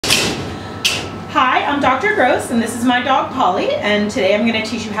I'm Dr. Gross, and this is my dog Polly, and today I'm going to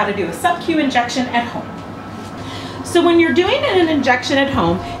teach you how to do a SubQ injection at home. So when you're doing an injection at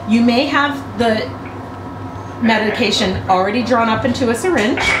home, you may have the medication already drawn up into a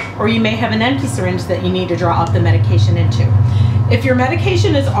syringe, or you may have an empty syringe that you need to draw up the medication into. If your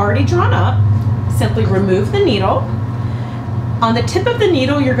medication is already drawn up, simply remove the needle. On the tip of the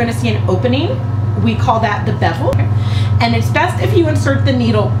needle, you're going to see an opening. We call that the bevel. And it's best if you insert the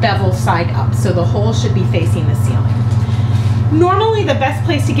needle bevel side up, so the hole should be facing the ceiling. Normally, the best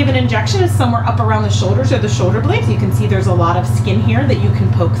place to give an injection is somewhere up around the shoulders or the shoulder blades. You can see there's a lot of skin here that you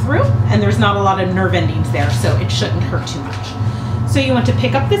can poke through, and there's not a lot of nerve endings there, so it shouldn't hurt too much. So you want to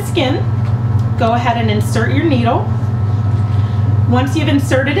pick up the skin, go ahead and insert your needle. Once you've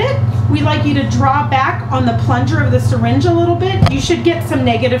inserted it, we like you to draw back on the plunger of the syringe a little bit. You should get some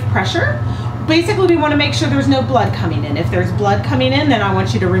negative pressure. Basically, we want to make sure there's no blood coming in. If there's blood coming in, then I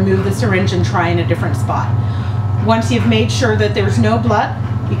want you to remove the syringe and try in a different spot. Once you've made sure that there's no blood,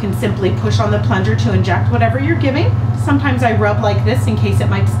 you can simply push on the plunger to inject whatever you're giving. Sometimes I rub like this in case it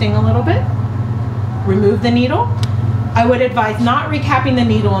might sting a little bit. Remove the needle. I would advise not recapping the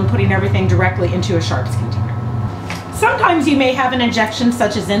needle and putting everything directly into a sharps container. Sometimes you may have an injection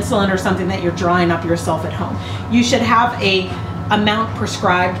such as insulin or something that you're drawing up yourself at home. You should have a amount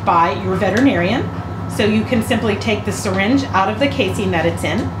prescribed by your veterinarian, so you can simply take the syringe out of the casing that it's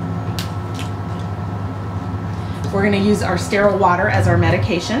in. We're going to use our sterile water as our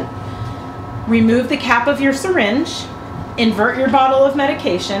medication. Remove the cap of your syringe, invert your bottle of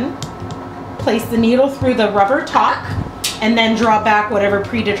medication, place the needle through the rubber top, and then draw back whatever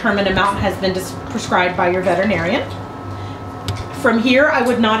predetermined amount has been prescribed by your veterinarian. From here, I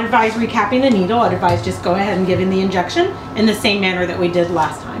would not advise recapping the needle. I'd advise just go ahead and giving the injection in the same manner that we did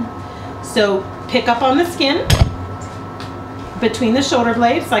last time. So pick up on the skin between the shoulder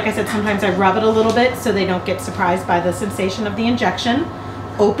blades. Like I said, sometimes I rub it a little bit so they don't get surprised by the sensation of the injection.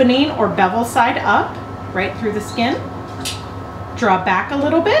 Opening or bevel side up, right through the skin. Draw back a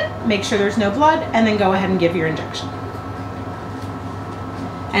little bit, make sure there's no blood, and then go ahead and give your injection.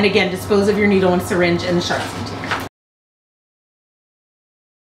 And again, dispose of your needle and syringe in the sharps container.